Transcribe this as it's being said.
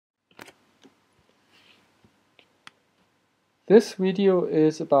This video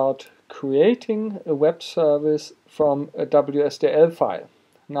is about creating a web service from a WSDL file.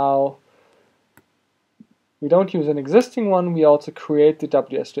 Now, we don't use an existing one, we also create the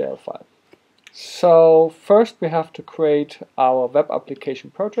WSDL file. So first we have to create our web application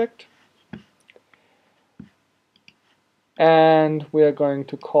project, and we are going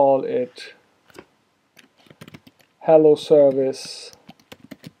to call it Hello Service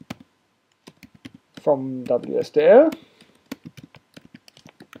from WSDL.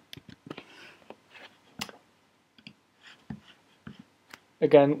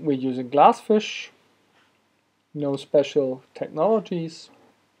 Again, we're using Glassfish, no special technologies.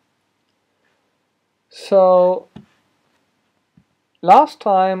 So last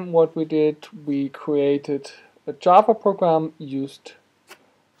time what we did, we created a Java program, used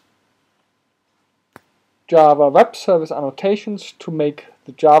Java web service annotations to make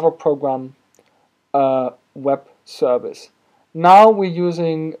the Java program a web service. Now we're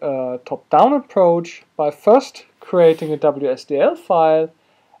using a top-down approach by first creating a WSDL file,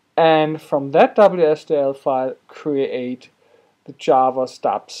 and from that WSDL file create the Java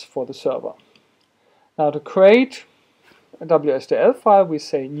stubs for the server. Now to create a WSDL file, we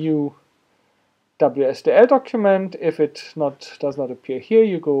say new WSDL document. If it does not appear here,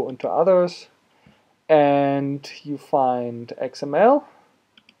 you go into others and you find XML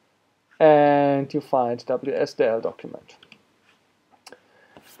and you find WSDL document.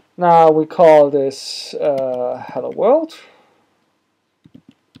 Now we call this Hello World,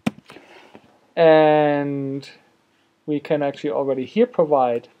 and we can actually already here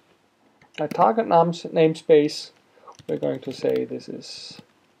provide a target namespace. We're going to say this is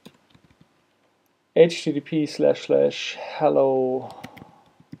http://hello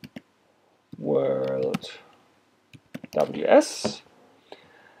world ws.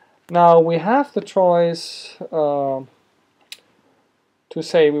 Now we have the choice to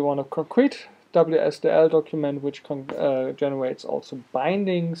say we want a concrete WSDL document which generates also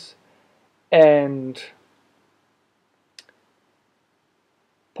bindings and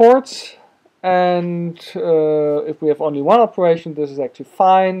ports, and if we have only one operation, this is actually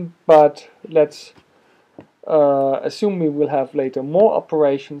fine, but let's assume we will have later more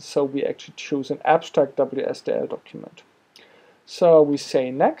operations, so we actually choose an abstract WSDL document. So we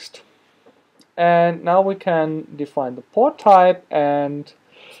say next, and now we can define the port type, and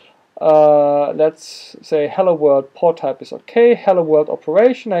let's say hello world port type is okay. Hello world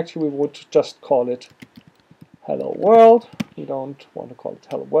operation, actually we would just call it hello world. We don't want to call it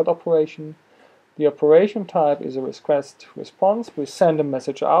hello world operation. The operation type is a request response. We send a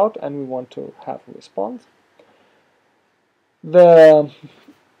message out and we want to have a response. The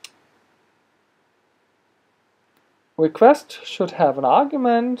request should have an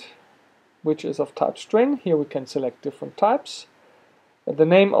argument which is of type string. Here we can select different types. The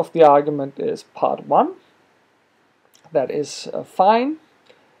name of the argument is part1. That is fine.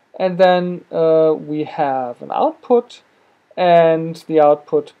 And then we have an output, and the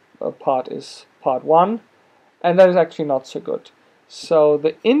output part is part1, and that is actually not so good. So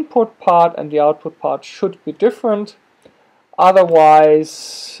the input part and the output part should be different,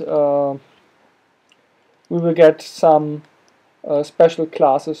 otherwise we will get some special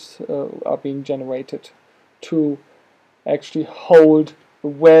classes are being generated to actually hold the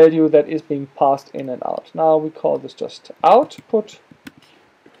value that is being passed in and out. Now we call this just output.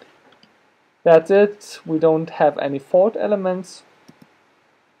 That's it. We don't have any fault elements.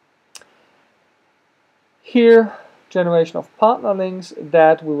 Here, generation of partner links,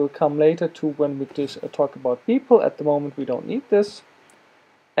 that we will come later to when we talk about people. At the moment we don't need this.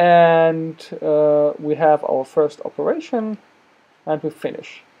 And we have our first operation, and we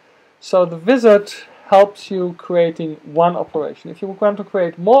finish. So the wizard helps you creating one operation. If you want to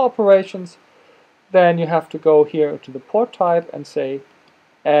create more operations, then you have to go here to the port type and say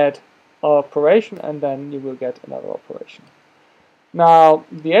add operation, and then you will get another operation. Now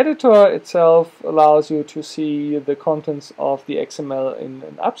the editor itself allows you to see the contents of the XML in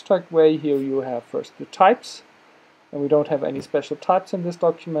an abstract way. Here you have first the types, and we don't have any special types in this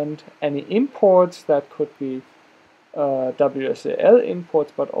document. Any imports, that could be WSDL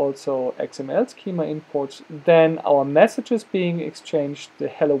imports, but also XML schema imports. Then our messages being exchanged, the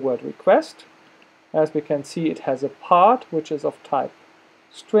hello world request. As we can see, it has a part which is of type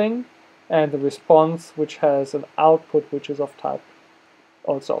string, and the response which has an output which is of type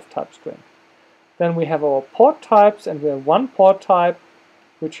also of type string. Then we have our port types, and we have one port type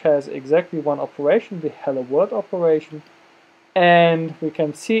which has exactly one operation, the hello world operation, and we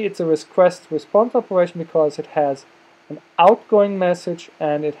can see it's a request response operation because it has an outgoing message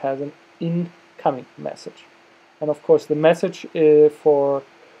and it has an incoming message. And of course the message for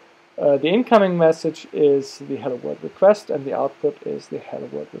the incoming message is the hello world request, and the output is the hello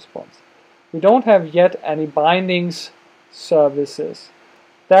world response. We don't have yet any bindings services.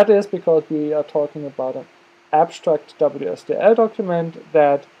 That is because we are talking about an abstract WSDL document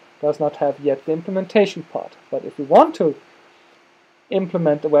that does not have yet the implementation part. But if we want to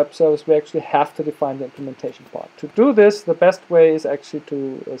implement the web service, we actually have to define the implementation part. To do this, the best way is actually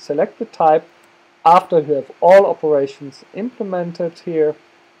to select the type after you have all operations implemented here,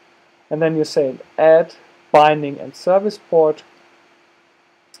 and then you say add binding and service port.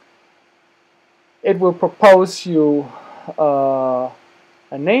 It will propose you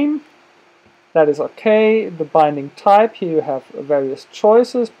a name. That is okay. The binding type, here you have various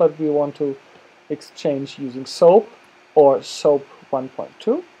choices, but we want to exchange using SOAP or SOAP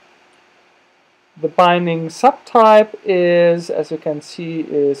 1.2. The binding subtype is, as you can see,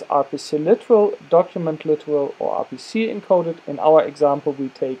 is RPC literal, document literal, or RPC encoded. In our example, we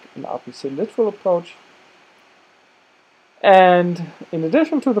take an RPC literal approach. And in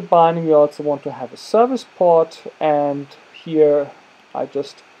addition to the binding, we also want to have a service port, and here I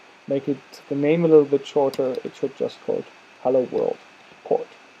just make it the name a little bit shorter. It should just called hello world port.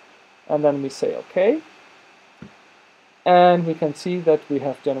 And then we say OK. And we can see that we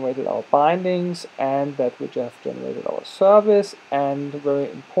have generated our bindings and that we have generated our service, and very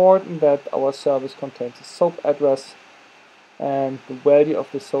important that our service contains a SOAP address, and the value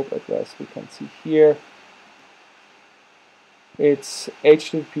of the SOAP address we can see here. It's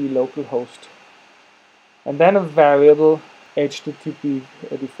HTTP localhost, and then a variable HTTP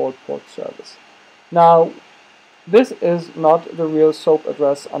default port service. Now, this is not the real SOAP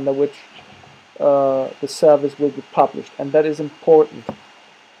address under which the service will be published, and that is important.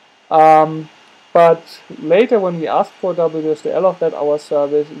 But later, when we ask for WSDL of that our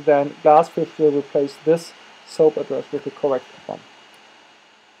service, then Glassfish will replace this SOAP address with the correct one.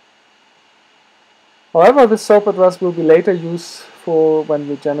 However, this SOAP address will be later useful when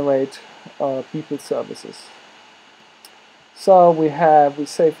we generate people services. So we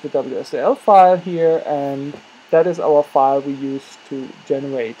save the WSDL file here, and that is our file we use to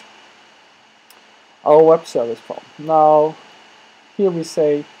generate our web service from. Now, here we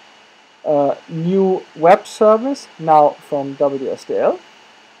say new web service, now from WSDL,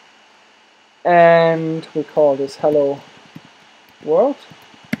 and we call this hello world.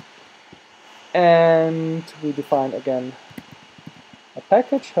 And we define again a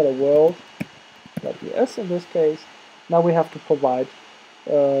package, hello world, WS in this case. Now we have to provide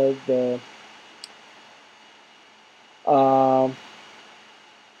the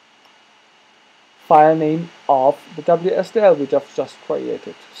file name of the WSDL we just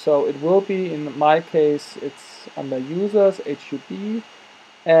created. So it will be, in my case, it's under users, HUB,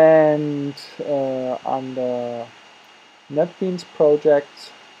 and under NetBeans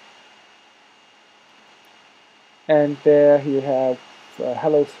projects. And there you have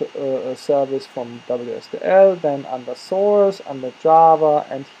hello service from WSDL, then under source, under Java,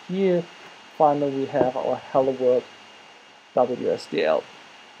 and here finally we have our hello world WSDL.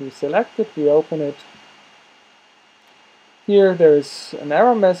 We select it, we open it. Here there is an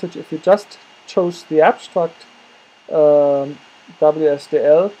error message. If you just chose the abstract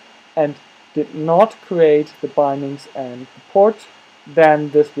WSDL and did not create the bindings and the port,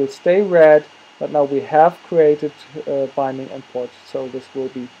 then this will stay red. But now we have created binding and port, so this will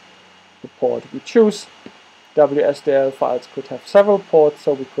be the port we choose. WSDL files could have several ports,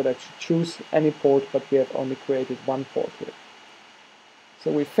 so we could actually choose any port, but we have only created one port here.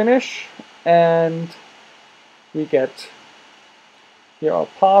 So we finish, and we get here our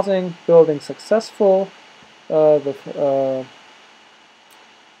parsing, building successful. The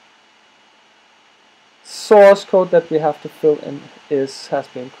source code that we have to fill in has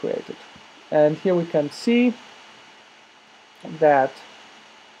been created. And here we can see that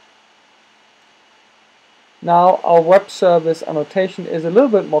now our web service annotation is a little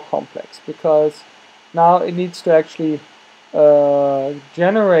bit more complex, because now it needs to actually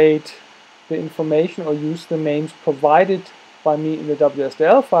generate the information or use the names provided by me in the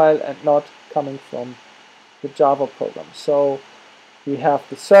WSDL file and not coming from the Java program. So we have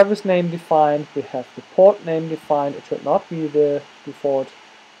the service name defined, we have the port name defined. It should not be the default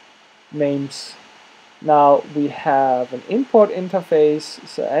names. Now we have an import interface,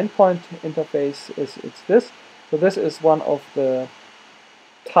 so endpoint interface it's this. So this is one of the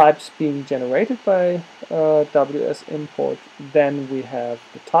types being generated by WS import. Then we have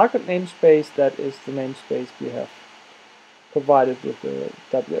the target namespace, that is the namespace we have provided with the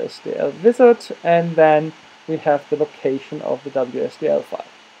WSDL wizard, and then we have the location of the WSDL file.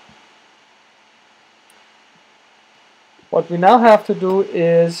 What we now have to do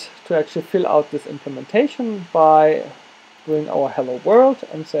is to actually fill out this implementation by doing our hello world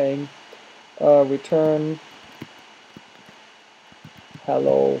and saying return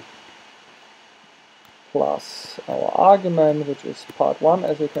hello plus our argument, which is part 1,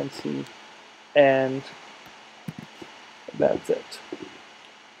 as you can see, and that's it.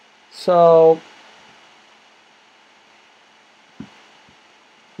 So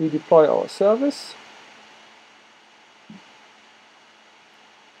we deploy our service.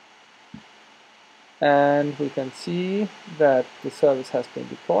 And we can see that the service has been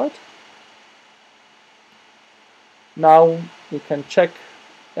deployed. Now we can check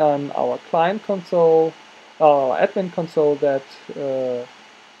on our client console, our admin console, that the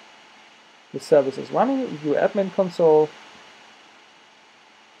service is running. View admin console.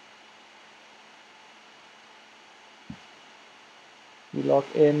 We log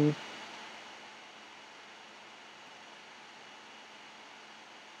in.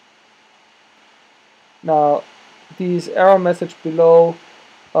 Now, these error message below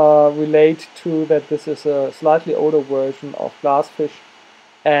relate to that this is a slightly older version of Glassfish,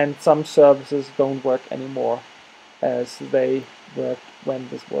 and some services don't work anymore as they worked when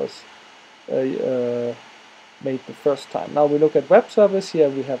this was made the first time. Now we look at web service. Here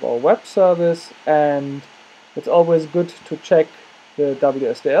we have our web service, and it's always good to check the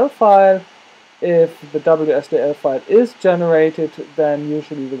WSDL file. If the WSDL file is generated, then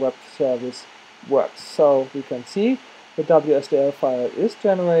usually the web service works. So we can see the WSDL file is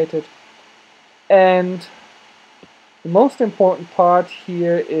generated, and the most important part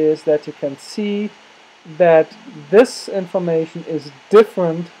here is that you can see that this information is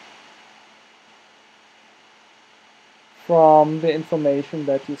different from the information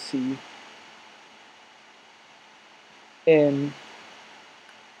that you see in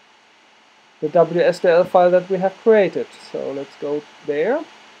the WSDL file that we have created. So let's go there.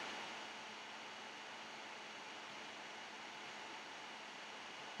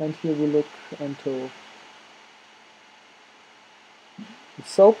 And here we look into the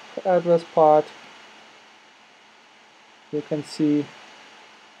SOAP address part. You can see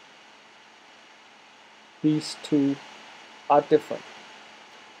these two are different.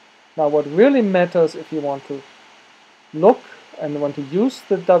 Now what really matters, if you want to look and want to use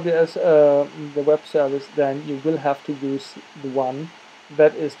the the web service, then you will have to use the one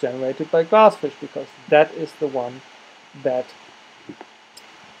that is generated by Glassfish, because that is the one that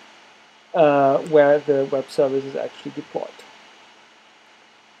where the web service is actually deployed.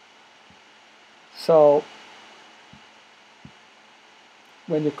 So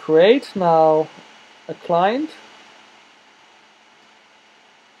when you create now a client,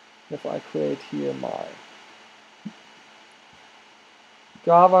 if I create here my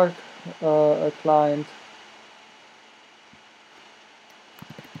Java client,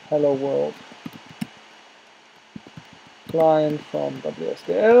 hello world client from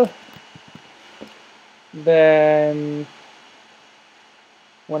WSDL, then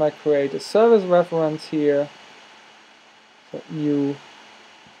when I create a service reference here, so new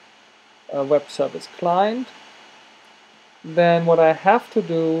web service client, then what I have to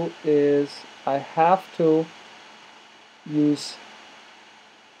do is I have to use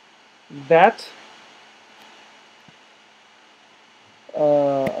that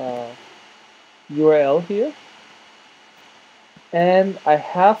URL here, and I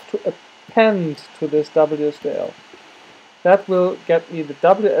have to append to this WSDL. That will get me the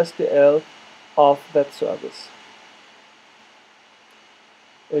WSDL of that service.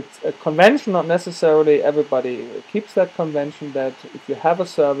 It's a convention, not necessarily everybody keeps that convention, that if you have a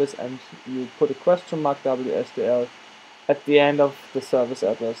service and you put a question mark WSDL at the end of the service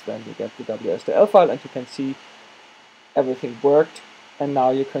address, then you get the WSDL file and you can see everything worked, and now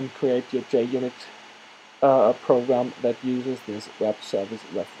you can create your JUnit program that uses this web service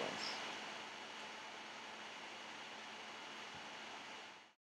reference.